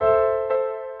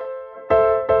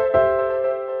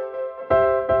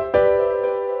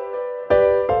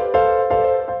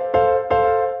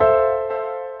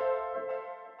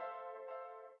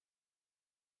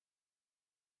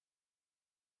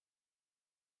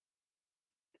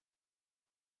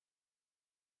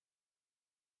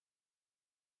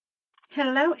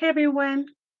Hello, everyone.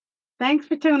 Thanks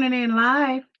for tuning in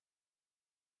live.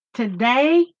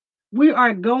 Today, we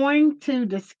are going to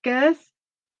discuss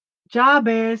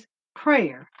Jabez's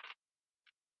prayer.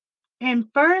 In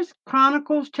First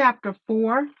Chronicles chapter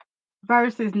 4,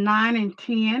 verses 9 and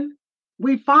 10,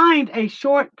 we find a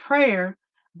short prayer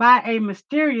by a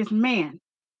mysterious man.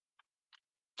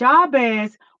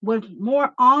 Jabez was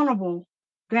more honorable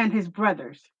than his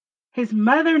brothers. His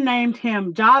mother named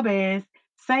him Jabez,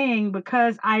 saying,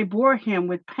 "Because I bore him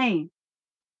with pain."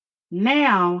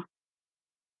 Now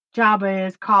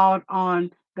Jabez called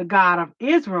on the God of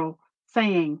Israel,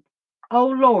 saying, "O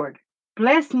Lord,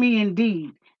 bless me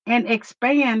indeed and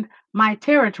expand my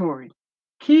territory.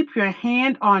 Keep your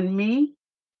hand on me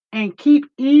and keep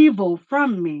evil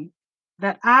from me,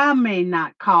 that I may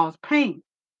not cause pain."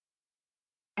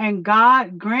 And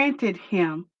God granted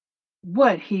him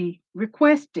what he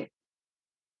requested.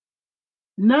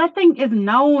 Nothing is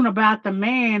known about the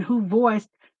man who voiced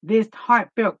this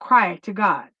heartfelt cry to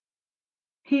God.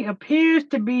 He appears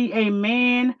to be a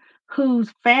man whose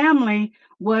family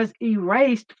was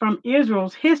erased from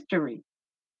Israel's history.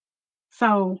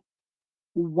 So,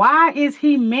 why is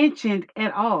he mentioned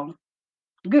at all?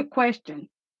 Good question.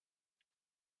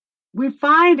 We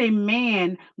find a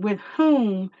man with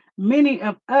whom many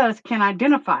of us can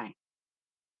identify.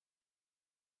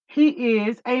 He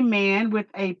is a man with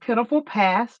a pitiful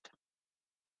past,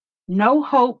 no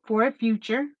hope for a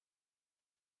future,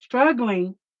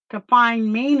 struggling to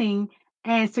find meaning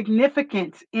and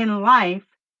significance in life,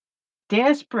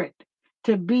 desperate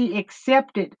to be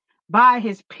accepted by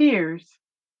his peers.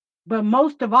 But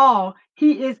most of all,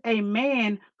 he is a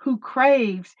man who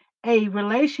craves a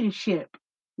relationship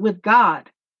with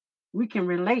God. We can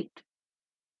relate.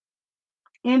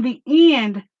 In the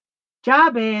end,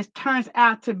 Jabez turns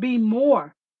out to be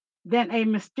more than a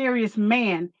mysterious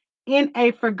man in a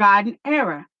forgotten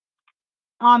era.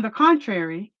 On the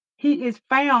contrary, he is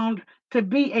found to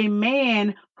be a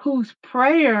man whose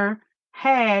prayer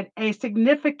had a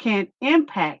significant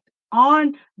impact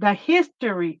on the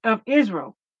history of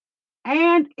Israel,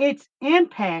 and its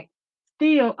impact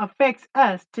still affects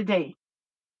us today.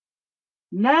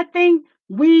 Nothing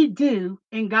we do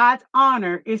in God's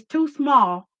honor is too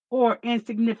small or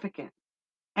insignificant.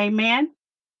 Amen.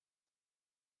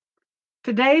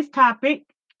 Today's topic: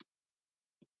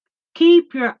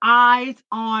 keep your eyes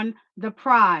on the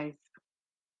prize.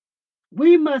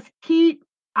 We must keep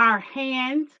our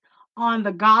hands on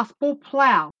the gospel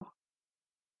plow,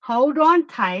 hold on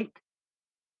tight,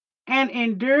 and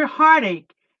endure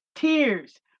heartache,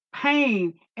 tears,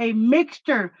 pain, a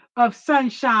mixture of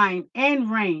sunshine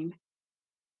and rain.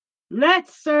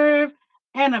 Let's serve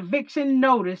an eviction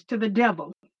notice to the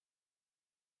devil.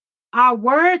 Our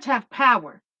words have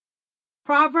power.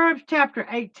 Proverbs chapter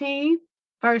 18,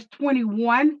 verse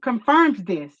 21 confirms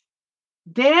this.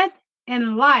 Death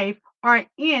and life are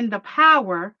in the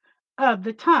power of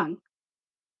the tongue.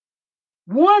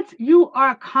 Once you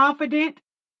are confident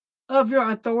of your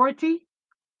authority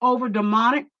over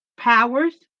demonic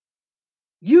powers,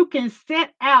 you can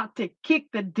set out to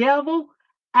kick the devil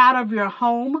out of your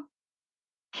home,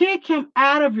 kick him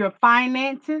out of your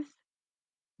finances.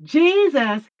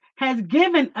 Jesus has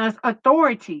given us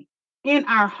authority in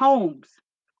our homes.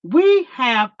 We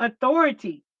have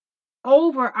authority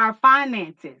over our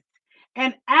finances.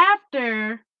 And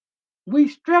after we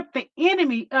strip the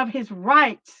enemy of his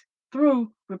rights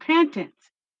through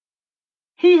repentance,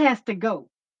 he has to go.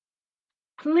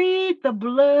 Plead the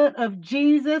blood of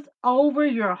Jesus over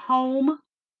your home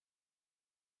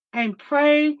and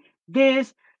pray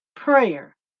this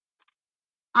prayer.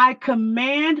 I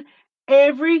command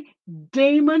every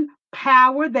demon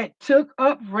power that took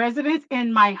up residence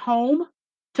in my home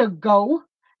to go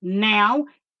now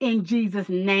in Jesus'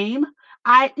 name.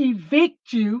 I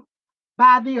evict you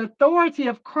by the authority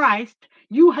of Christ.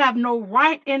 You have no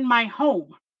right in my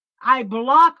home. I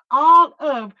block all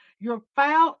of your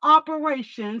foul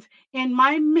operations in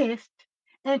my midst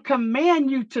and command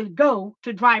you to go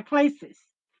to dry places.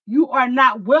 You are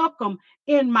not welcome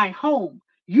in my home.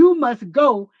 You must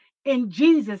go in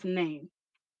Jesus' name.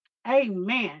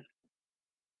 Amen.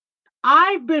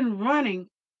 I've been running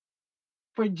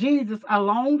for Jesus a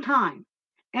long time,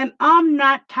 and I'm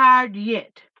not tired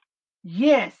yet.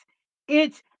 Yes,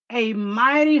 it's a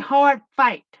mighty hard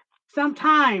fight.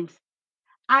 Sometimes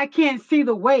I can't see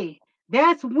the way.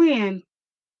 That's when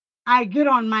I get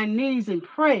on my knees and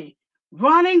pray,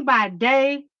 running by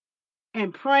day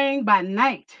and praying by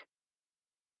night.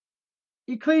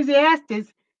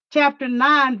 Ecclesiastes chapter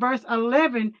 9, verse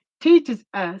 11 teaches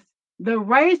us the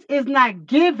race is not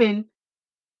given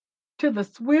to the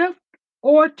swift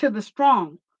or to the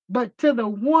strong, but to the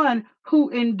one who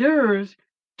endures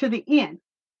to the end.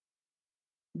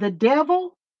 The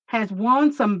devil has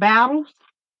won some battles,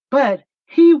 but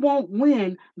he won't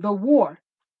win the war.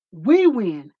 We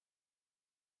win.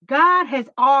 God has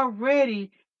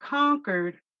already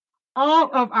conquered all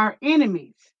of our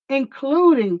enemies,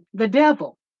 including the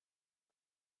devil.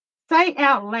 Say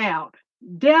out loud,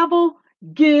 devil,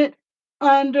 get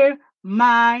under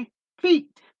my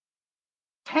feet.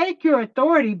 Take your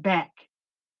authority back.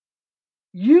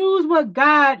 Use what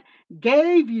God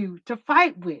gave you to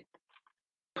fight with.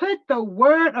 Put the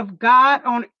word of God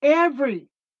on every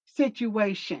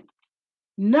situation.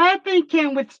 Nothing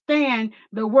can withstand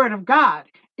the word of God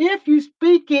if you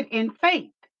speak it in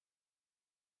faith.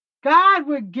 God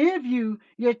will give you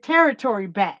your territory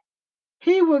back.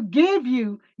 He will give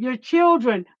you your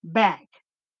children back.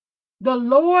 The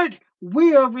Lord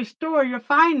will restore your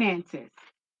finances.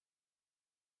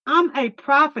 I'm a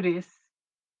prophetess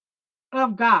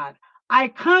of God. I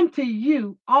come to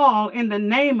you all in the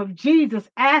name of Jesus,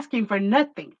 asking for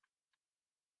nothing.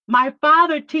 My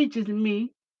Father teaches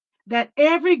me that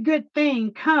every good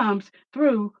thing comes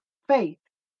through faith.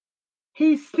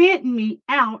 He sent me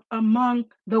out among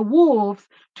the wolves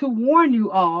to warn you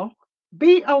all.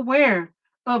 Be aware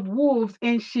of wolves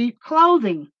in sheep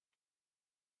clothing.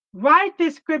 Write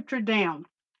this scripture down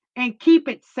and keep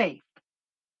it safe.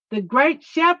 The great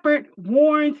shepherd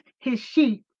warns his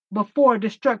sheep before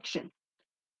destruction.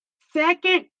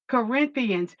 2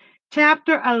 Corinthians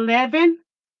chapter 11,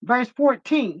 verse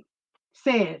 14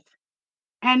 says,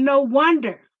 and no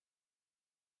wonder,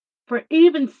 for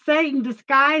even Satan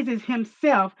disguises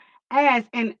himself as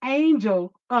an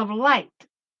angel of light.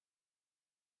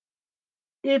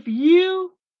 If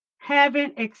you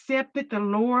haven't accepted the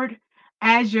Lord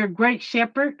as your great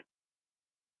shepherd,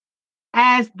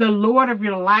 as the Lord of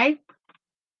your life,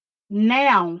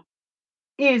 now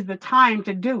is the time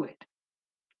to do it.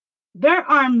 There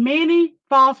are many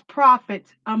false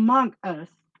prophets among us,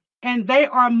 and they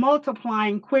are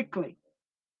multiplying quickly.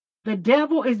 The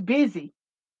devil is busy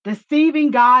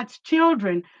deceiving God's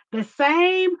children the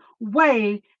same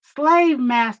way slave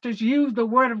masters use the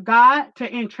word of God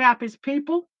to entrap his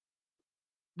people.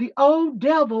 The old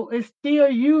devil is still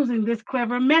using this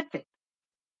clever method.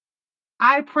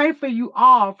 I pray for you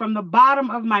all from the bottom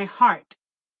of my heart.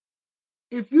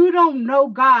 If you don't know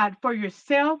God for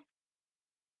yourself,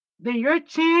 then your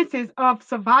chances of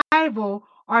survival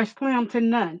are slim to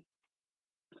none.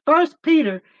 1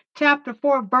 Peter chapter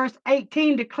 4 verse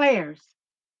 18 declares,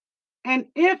 and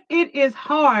if it is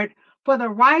hard for the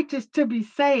righteous to be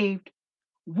saved,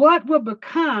 what will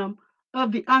become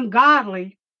of the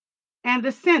ungodly and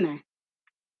the sinner?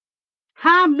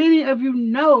 How many of you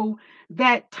know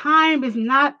that time is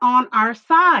not on our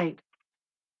side?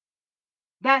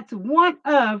 That's one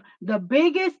of the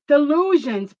biggest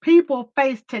delusions people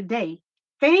face today,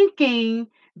 thinking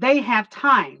they have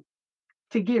time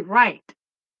to get right.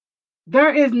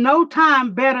 There is no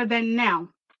time better than now,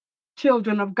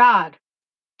 children of God.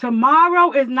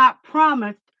 Tomorrow is not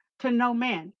promised to no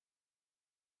man.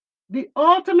 The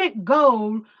ultimate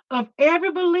goal of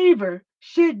every believer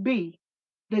should be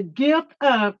the gift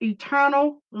of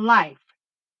eternal life.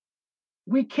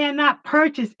 We cannot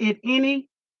purchase it any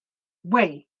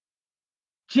way.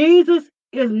 Jesus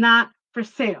is not for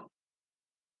sale.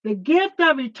 The gift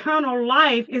of eternal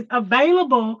life is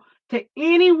available to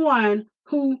anyone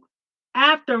who,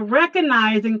 after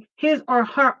recognizing his or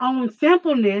her own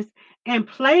sinfulness and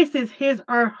places his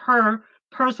or her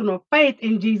personal faith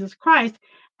in Jesus Christ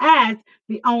as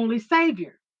the only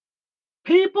Savior.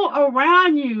 People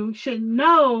around you should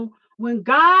know when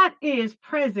God is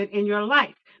present in your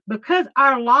life because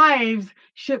our lives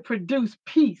should produce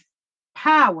peace,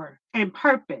 power, and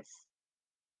purpose.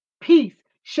 Peace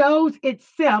shows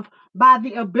itself by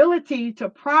the ability to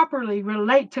properly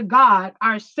relate to God,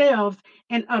 ourselves,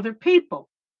 and other people.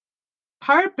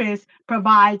 Purpose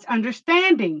provides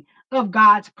understanding of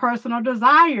God's personal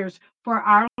desires for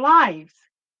our lives.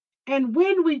 And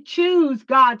when we choose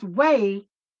God's way,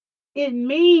 it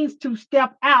means to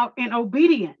step out in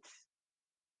obedience,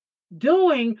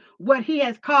 doing what He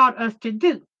has called us to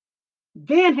do.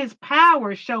 Then His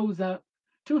power shows up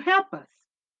to help us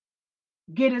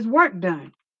get His work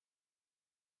done.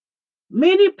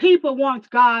 Many people want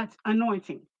God's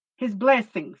anointing, His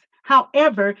blessings.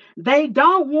 However, they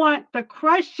don't want the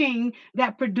crushing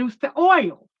that produced the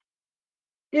oil.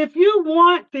 If you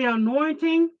want the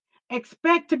anointing,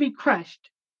 expect to be crushed.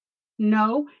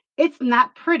 No, it's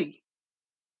not pretty.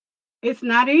 It's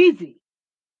not easy.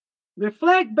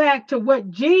 Reflect back to what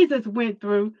Jesus went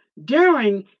through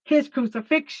during his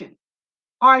crucifixion.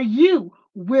 Are you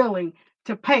willing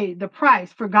to pay the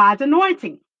price for God's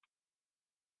anointing.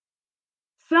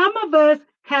 Some of us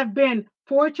have been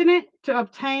fortunate to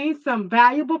obtain some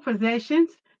valuable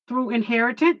possessions through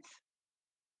inheritance,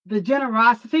 the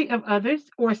generosity of others,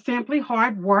 or simply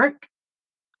hard work,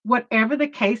 whatever the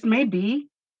case may be.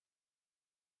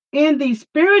 In the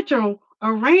spiritual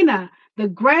arena, the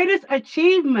greatest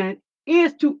achievement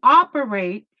is to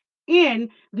operate in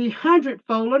the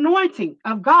hundredfold anointing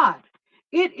of God.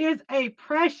 It is a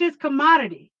precious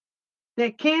commodity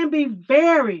that can be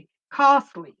very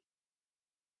costly.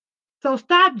 So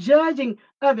stop judging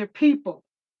other people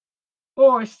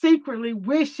or secretly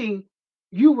wishing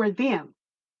you were them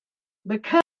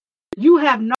because you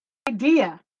have no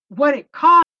idea what it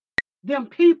costs them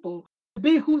people to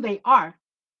be who they are.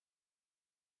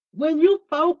 When you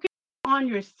focus on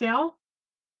yourself,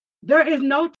 there is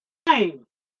no time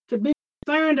to be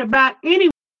concerned about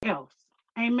anyone else.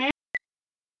 Amen.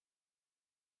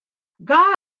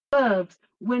 God loves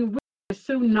when we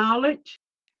pursue knowledge.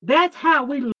 That's how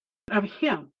we learn of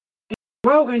Him and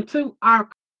grow into our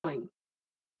calling.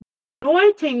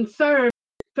 Anointing serves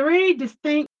three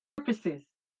distinct purposes.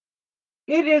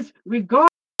 It is regarded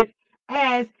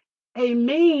as a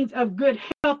means of good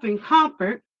health and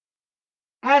comfort,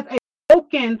 as a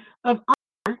token of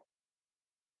honor,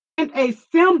 and a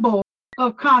symbol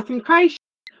of consecration,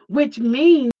 which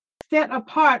means set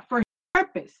apart for His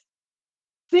purpose.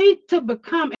 Seek to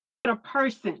become a better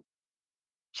person.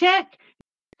 Check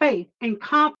faith and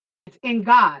confidence in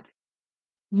God.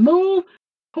 Move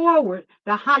toward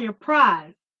the higher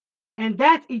prize, and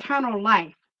that's eternal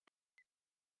life.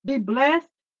 Be blessed.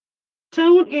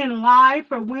 Tune in live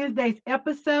for Wednesday's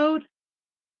episode.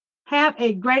 Have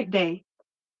a great day.